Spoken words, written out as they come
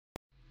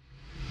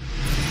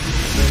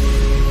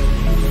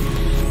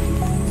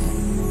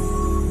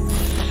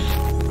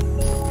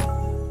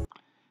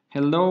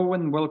Hello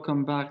and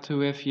welcome back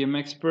to FEM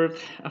Expert.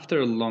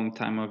 After a long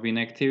time of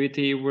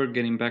inactivity, we're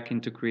getting back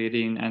into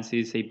creating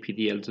Ansys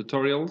APDL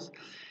tutorials.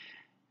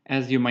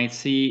 As you might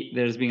see,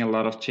 there's been a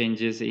lot of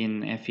changes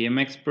in FEM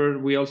Expert.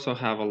 We also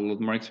have a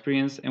lot more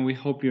experience and we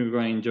hope you're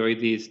going to enjoy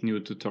these new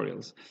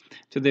tutorials.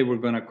 Today we're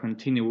going to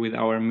continue with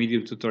our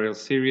medium tutorial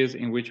series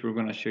in which we're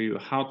going to show you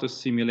how to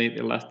simulate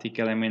elastic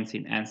elements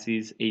in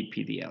Ansys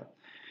APDL.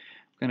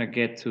 Going to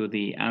get to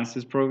the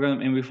Ansys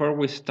program, and before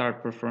we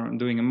start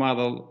doing a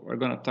model, we're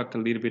going to talk a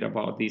little bit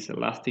about these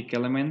elastic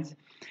elements.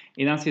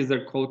 In Ansys,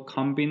 they're called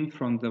combin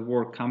from the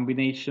word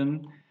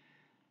combination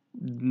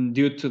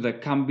due to the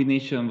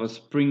combination of a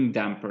spring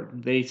damper.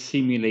 They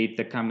simulate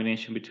the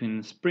combination between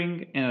a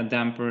spring and a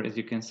damper, as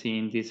you can see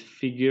in this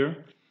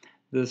figure.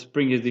 The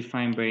spring is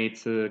defined by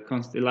its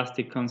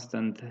elastic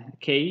constant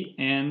K,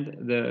 and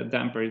the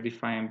damper is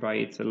defined by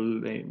its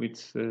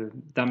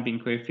damping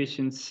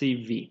coefficient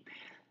CV.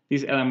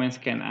 These elements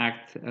can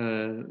act,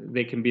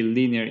 they can be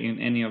linear in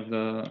any of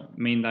the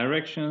main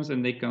directions,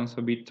 and they can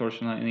also be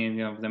torsional in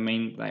any of the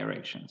main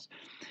directions.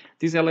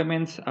 These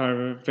elements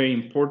are very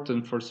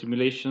important for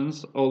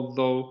simulations,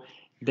 although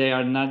they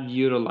are not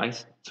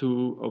utilized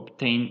to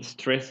obtain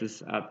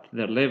stresses at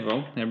their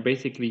level. They're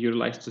basically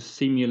utilized to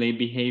simulate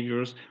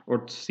behaviors or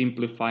to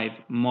simplify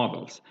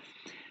models.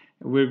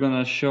 We're going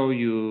to show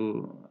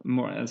you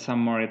some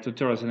more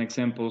tutorials and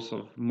examples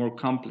of more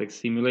complex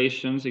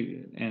simulations,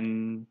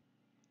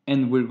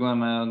 and we're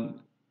gonna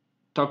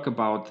talk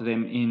about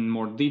them in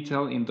more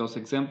detail in those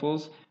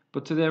examples,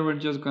 but today we're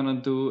just gonna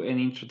do an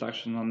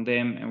introduction on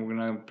them, and we're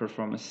gonna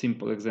perform a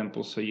simple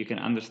example so you can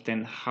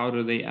understand how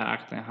do they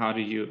act and how to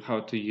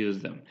use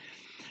them.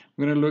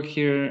 We're gonna look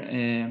here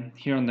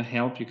on the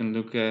help. You can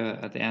look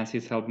at the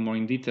Ansys help more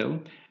in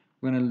detail.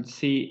 We're gonna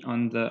see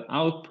on the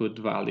output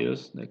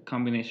values, the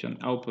combination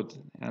output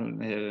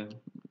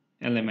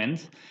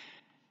elements.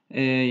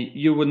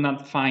 You will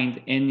not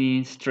find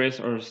any stress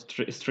or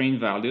strain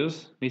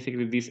values.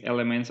 Basically, these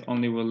elements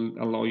only will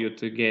allow you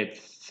to get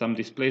some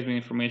displacement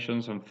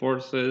information, some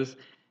forces,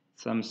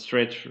 some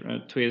stretch,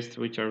 twist,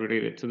 which are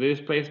related to the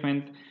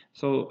displacement.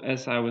 So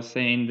as I was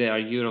saying, they are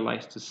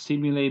utilized to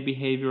simulate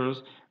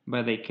behaviors,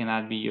 but they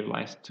cannot be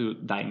utilized to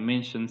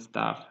dimension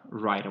stuff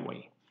right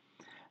away.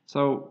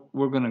 So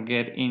we're going to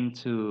get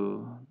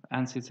into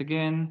Ansys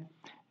again.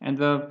 And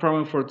the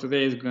problem for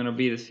today is going to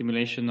be the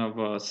simulation of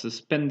a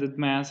suspended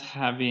mass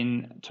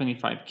having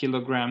 25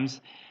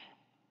 kilograms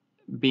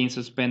being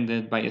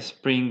suspended by a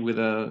spring with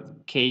a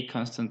K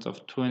constant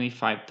of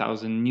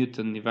 25,000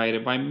 Newton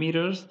divided by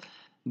meters.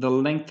 The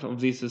length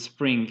of this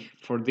spring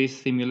for this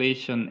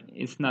simulation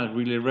is not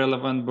really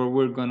relevant, but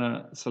we're going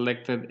to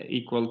select it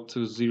equal to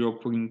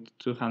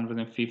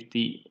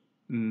 0.250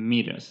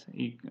 meters,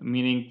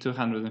 meaning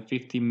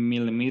 250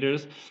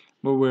 millimeters.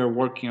 But we're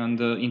working on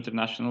the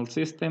international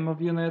system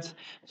of units,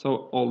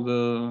 so all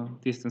the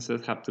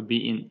distances have to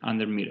be in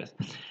under meters.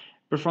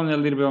 Performing a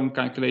little bit of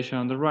calculation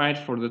on the right,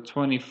 for the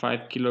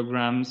 25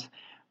 kilograms,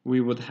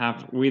 we would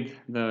have, with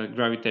the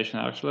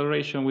gravitational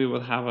acceleration, we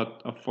would have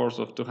a force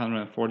of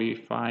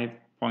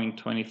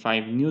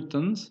 245.25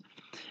 newtons.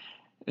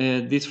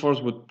 This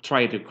force would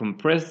try to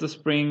compress the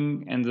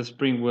spring, and the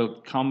spring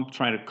will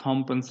try to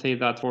compensate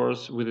that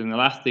force with an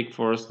elastic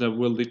force that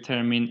will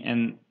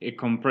determine a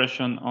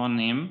compression on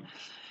him.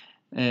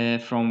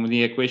 From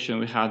the equation,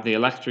 we have the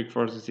electric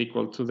force is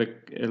equal to the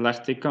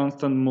elastic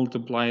constant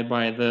multiplied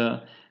by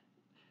the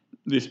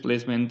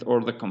displacement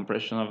or the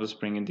compression of the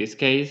spring in this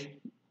case.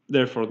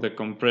 Therefore, the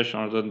compression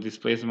or the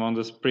displacement on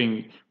the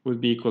spring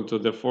would be equal to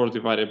the force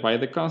divided by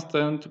the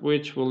constant,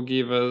 which will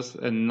give us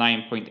a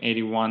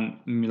 9.81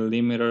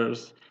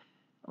 millimeters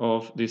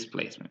of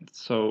displacement.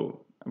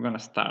 So I'm going to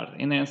start.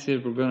 In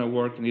Ansys, we're going to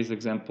work in this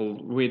example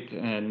with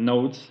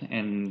nodes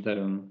and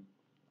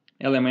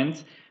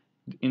elements.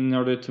 In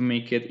order to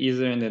make it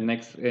easier, in the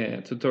next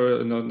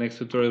tutorial,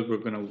 we're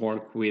going to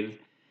work with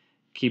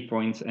key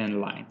points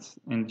and lines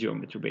and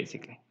geometry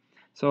basically.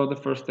 So the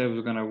first step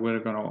we're gonna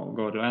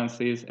go to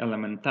Ansys,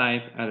 element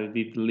type, add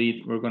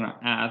delete. We're gonna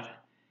add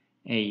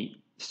a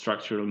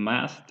structural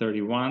mass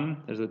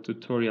 31. There's a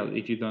tutorial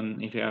if you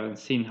haven't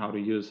seen how to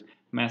use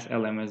mass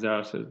elements.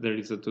 There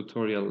is a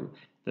tutorial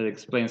that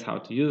explains how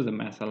to use the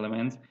mass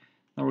elements.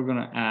 Now we're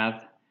gonna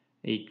add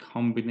a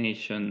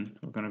combination.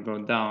 We're gonna go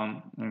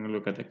down and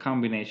look at the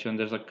combination.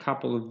 There's a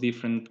couple of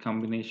different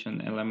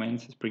combination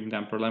elements, spring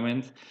damper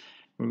elements.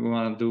 We're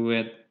going to do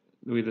it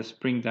with the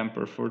spring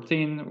damper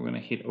 14. We're going to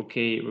hit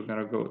OK. We're going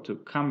to go to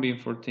combin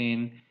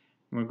 14.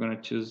 We're going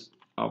to choose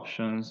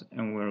options,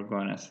 and we're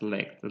going to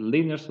select the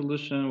linear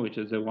solution, which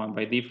is the one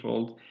by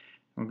default.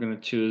 We're going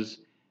to choose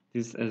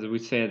this, as I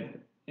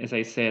said,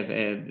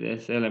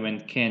 this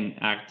element can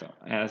act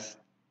as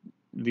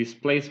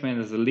displacement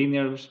as a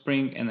linear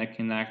spring, and it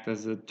can act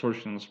as a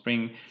torsional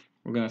spring.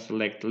 We're going to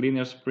select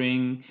linear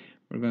spring.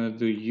 We're going to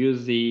do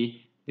use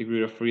the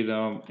degree of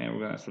freedom, and we're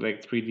going to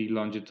select 3D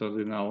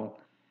longitudinal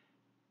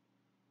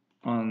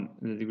on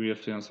the degree of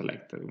freedom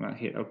selected. We're going to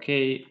hit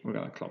OK. We're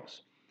going to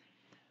close.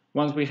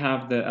 Once we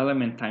have the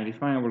element type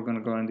defined, we're going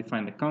to go and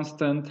define the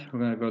constant. We're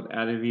going to go to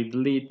add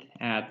delete,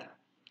 add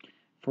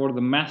For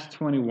the mass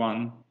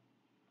 21,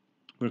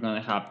 we're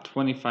going to have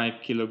 25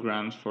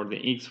 kilograms for the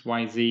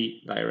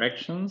XYZ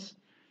directions.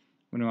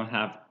 We're going to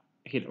have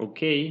hit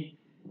OK,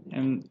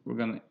 and we're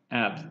going to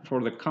add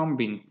for the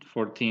combine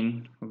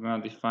 14, we're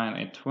going to define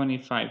a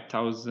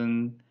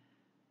 25,000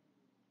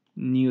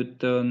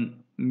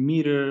 Newton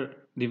meter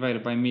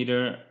divided by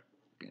meter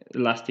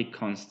elastic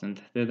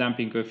constant. The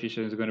damping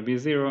coefficient is going to be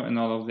 0, and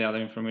all of the other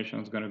information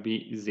is going to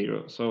be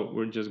 0. So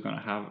we're just going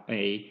to have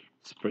a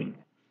spring.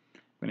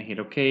 We're going to hit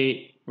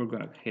OK, we're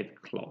going to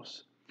hit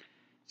close.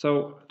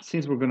 So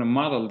since we're going to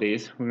model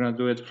this, we're going to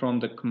do it from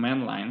the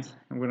command lines,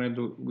 and we're going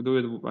to do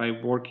it by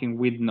working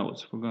with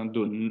nodes. We're going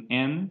to do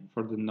n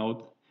for the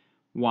node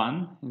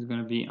 1 is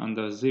going to be on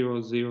the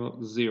 0, 0,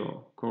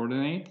 0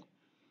 coordinate,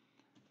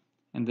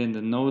 and then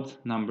the node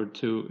number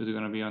 2 is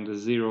going to be on the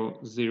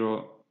 0,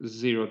 0,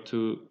 0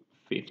 to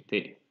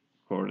 50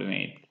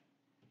 coordinate.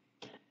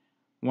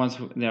 Once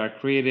they are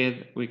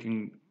created, we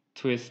can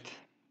twist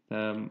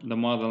the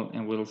model,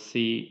 and we'll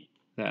see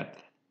that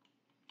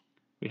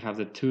we have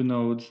the two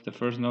nodes. The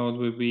first node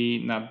will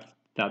be not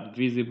that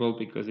visible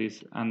because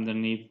it's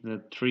underneath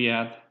the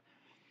triad,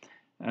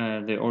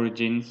 the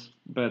origins,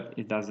 but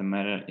it doesn't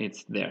matter,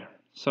 it's there.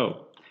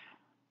 So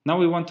now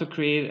we want to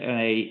create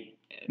a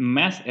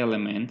mass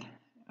element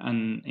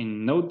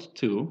in node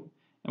 2,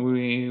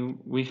 and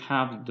we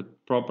have the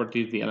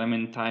properties, the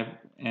element type,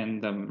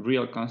 and the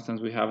real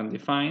constants we haven't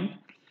defined.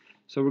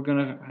 So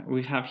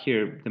we have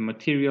here the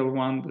material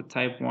one, the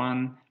type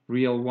 1,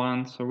 real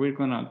one. So we're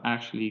gonna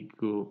actually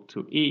go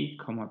to E,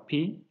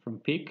 P from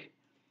pick.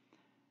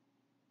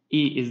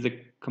 E is the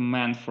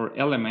command for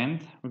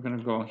element. We're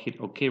gonna go and hit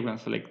OK. We're gonna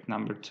select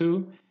number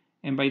 2,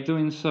 and by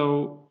doing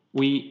so,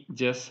 we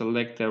just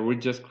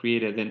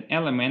created an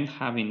element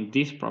having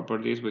these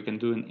properties. We can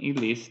do an E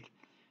list,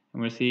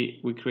 and we see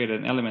we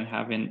created an element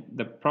having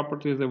the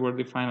properties that were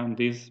defined on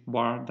this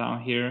bar down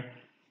here,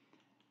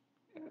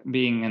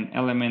 being an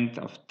element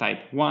of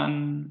type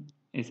 1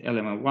 is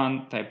element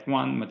 1, type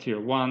 1,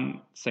 material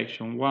 1,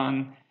 section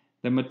 1.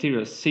 The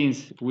material,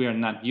 since we are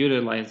not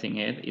utilizing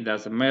it, it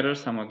doesn't matter.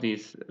 Some of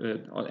these,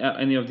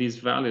 any of these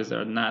values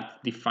are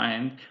not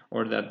defined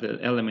or that the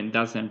element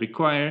doesn't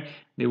require,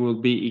 they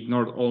will be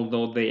ignored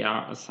although they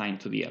are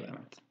assigned to the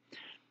element.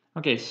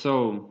 Okay,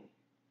 so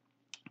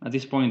at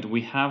this point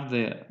we have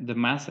the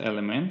mass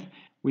element.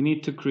 We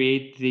need to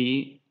create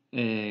the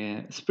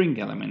spring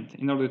element.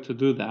 In order to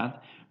do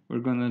that, we're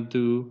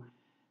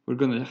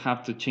gonna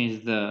have to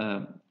change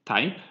the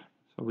type.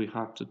 So we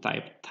have to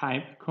type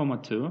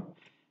 2,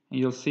 and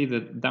you'll see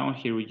that down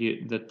here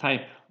the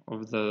type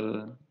of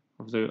the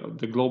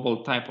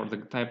global type, or the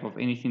type of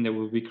anything that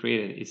will be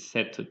created, is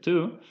set to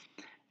 2,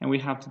 and we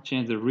have to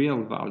change the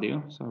real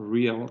value. So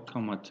real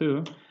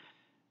 2.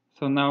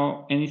 So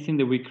now anything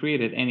that we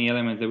created, any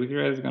element that we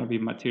created, is going to be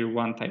material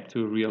 1, type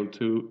 2, real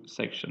 2,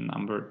 section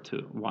number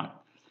 2, 1.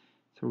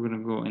 So we're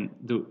going to go and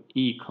do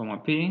E,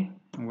 P,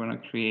 and we're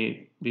going to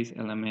create this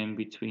element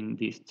between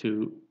these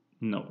two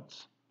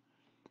nodes.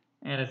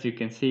 And as you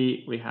can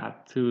see, we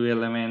have two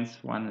elements.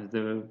 One is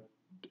the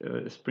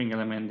spring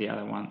element, the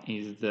other one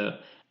is the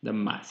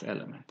mass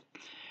element.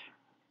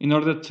 In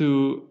order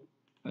to,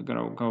 I'm going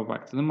to go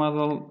back to the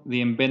model,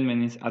 the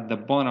embedment is at the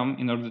bottom.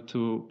 In order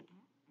to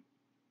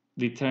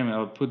determine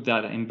or put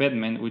that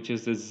embedment, which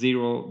is the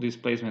 0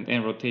 displacement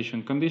and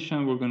rotation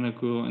condition, we're going to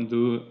go and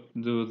do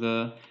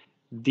the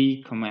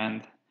D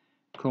command,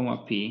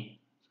 P.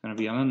 It's going to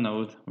be on a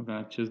node. We're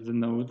going to choose the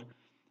node.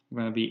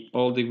 We're going to be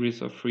all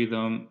degrees of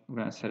freedom. We're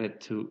going to set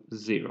it to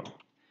 0.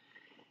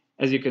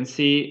 As you can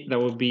see, that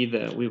will be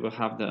we will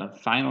have the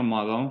final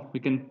model. We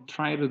can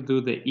try to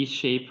do the E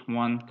shape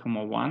 1,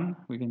 1.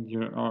 We can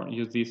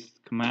use this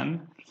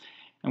command.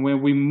 And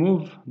when we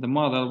move the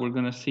model, we're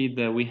going to see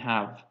that we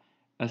have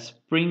a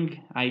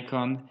spring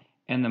icon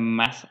and a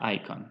mass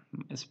icon.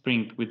 A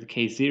spring with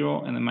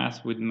K0 and a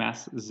mass with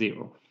mass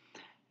 0.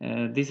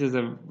 This is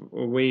a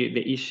way the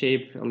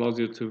E-shape allows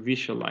you to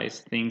visualize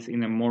things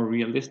in a more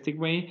realistic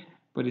way,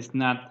 but it's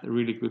not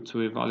really good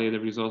to evaluate the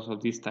results of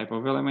this type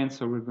of element.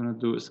 So we're going to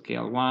do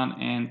scale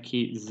 1 and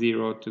key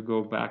 0 to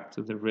go back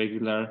to the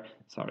regular,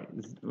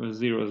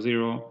 0,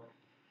 0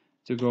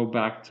 to go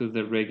back to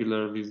the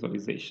regular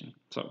visualization.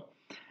 So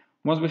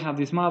once we have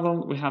this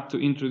model, we have to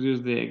introduce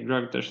the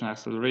gravitational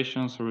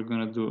acceleration. So we're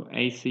going to do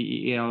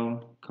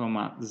ACEL,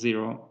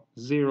 0,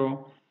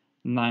 0,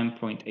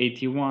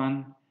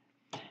 9.81.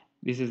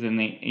 This is an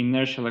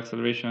inertial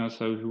acceleration,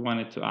 so if we want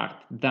it to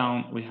act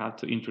down, we have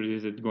to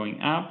introduce it going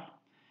up.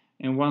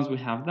 And once we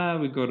have that,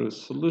 we go to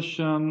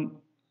solution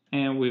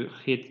and we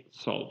hit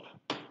solve.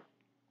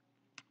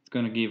 It's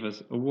going to give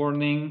us a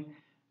warning.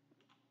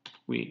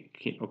 We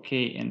hit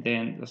OK, and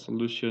then the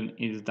solution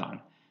is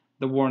done.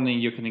 The warning,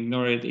 you can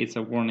ignore it. It's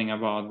a warning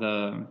about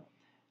the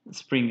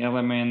spring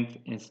element.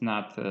 It's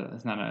not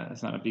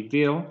a big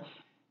deal.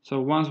 So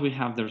once we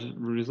have the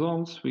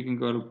results, we can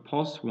go to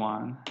post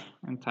 1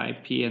 and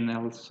type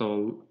PNL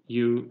sol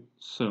u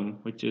sum,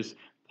 which is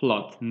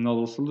plot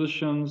nodal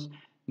solutions,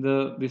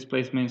 the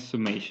displacement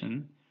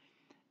summation.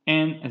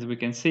 And as we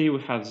can see, we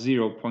have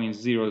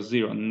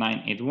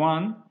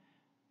 0.00981,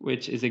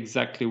 which is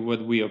exactly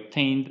what we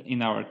obtained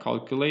in our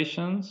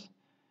calculations,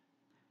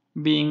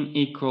 being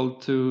equal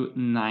to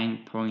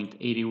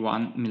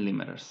 9.81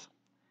 millimeters.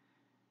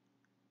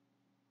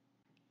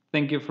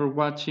 Thank you for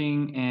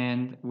watching,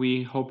 and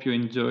we hope you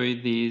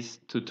enjoy this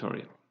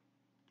tutorial.